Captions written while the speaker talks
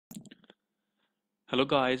Hello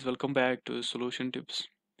guys, welcome back to Solution Tips.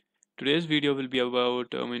 Today's video will be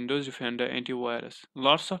about Windows Defender antivirus.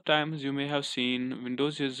 Lots of times you may have seen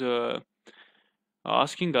Windows is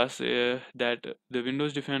asking us that the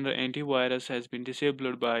Windows Defender antivirus has been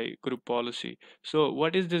disabled by group policy. So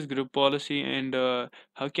what is this group policy and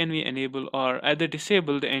how can we enable or either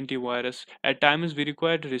disable the antivirus? At times we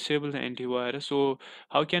require to disable the antivirus. So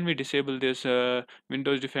how can we disable this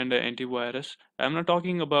Windows Defender antivirus? I'm not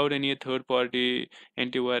talking about any third party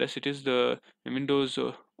antivirus. It is the Windows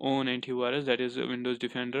own antivirus, that is Windows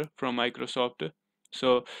Defender from Microsoft.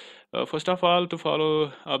 So first of all, to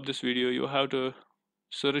follow up this video, you have to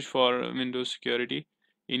search for Windows security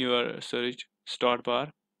in your search start bar.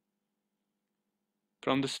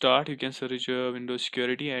 From the start you can search Windows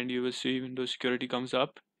security and you will see Windows security comes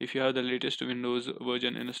up. If you have the latest Windows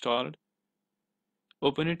version installed,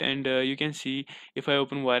 open it and you can see, if I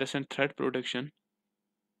open virus and threat protection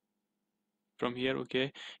from here,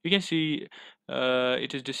 okay, you can see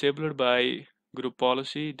it is disabled by group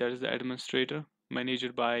policy, that is the administrator,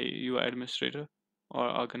 managed by your administrator or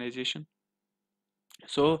organization.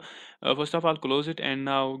 So first of all, close it and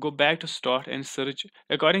now go back to start and search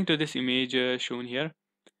according to this image shown here.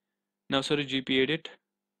 Now search gpedit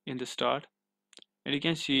in the start and you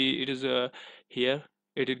can see it is here,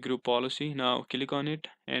 edit group policy. Now click on it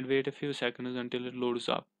and wait a few seconds until it loads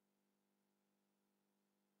up.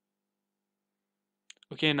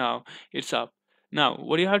 Okay, now it's up. Now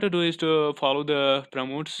what you have to do is to follow the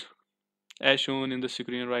promotes as shown in the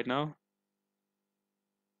screen right now.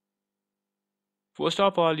 First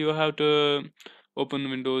of all, you have to open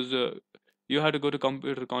Windows. You have to go to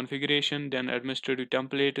computer configuration, then administrative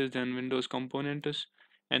templates, then Windows components,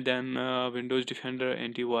 and then Windows Defender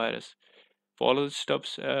antivirus. Follow the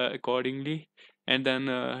steps accordingly, and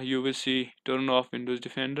then you will see turn off Windows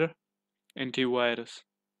Defender antivirus.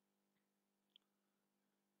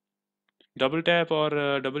 Double tap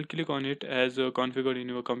or double click on it as configured in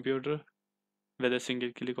your computer, whether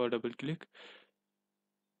single click or double click.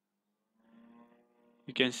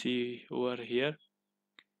 You can see over here,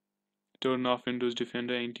 turn off Windows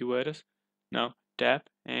Defender antivirus. Now tap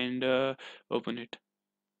and open it.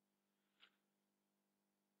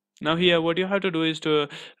 Now here what you have to do is to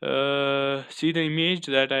see the image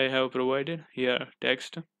that I have provided here,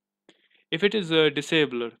 text. If it is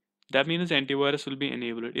disabled, that means antivirus will be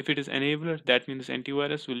enabled. If it is enabled, that means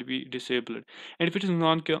antivirus will be disabled. And if it is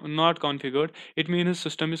not configured, it means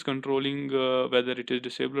system is controlling whether it is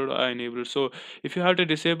disabled or enabled. So if you have to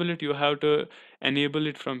disable it, you have to enable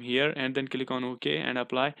it from here and then click on OK and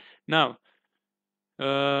apply. Now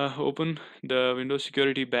open the Windows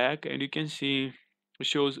security back and you can see it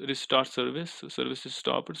shows restart service. So service is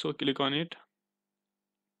stopped, so click on it.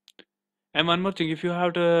 And one more thing, if you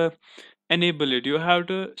have to enable it, you have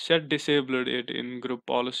to set disabled it in group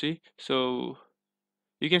policy. So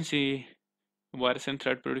you can see virus and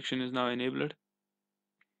threat prediction is now enabled.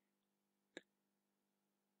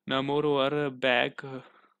 Now moreover, back to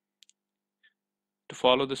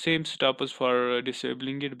follow the same steps for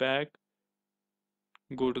disabling it back.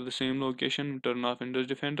 Go to the same location, turn off Windows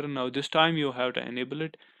Defender. Now this time you have to enable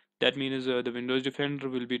it. That means the Windows Defender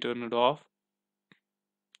will be turned off.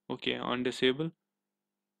 Okay, on disable,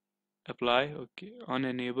 apply, okay, on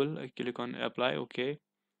enable, I click on apply, okay,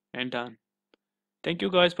 and done. Thank you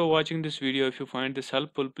guys for watching this video. If you find this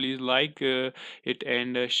helpful, please like it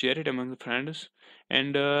and share it among the friends,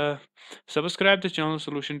 and subscribe the channel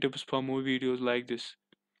Solution Tips for more videos like this.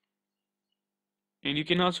 And you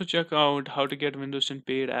can also check out how to get Windows 10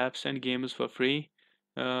 paid apps and games for free.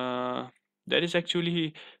 That is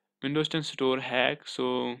actually Windows 10 store hack,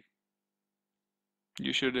 so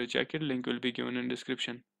you should check it. Link will be given in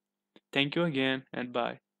description. Thank you again and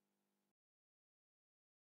bye.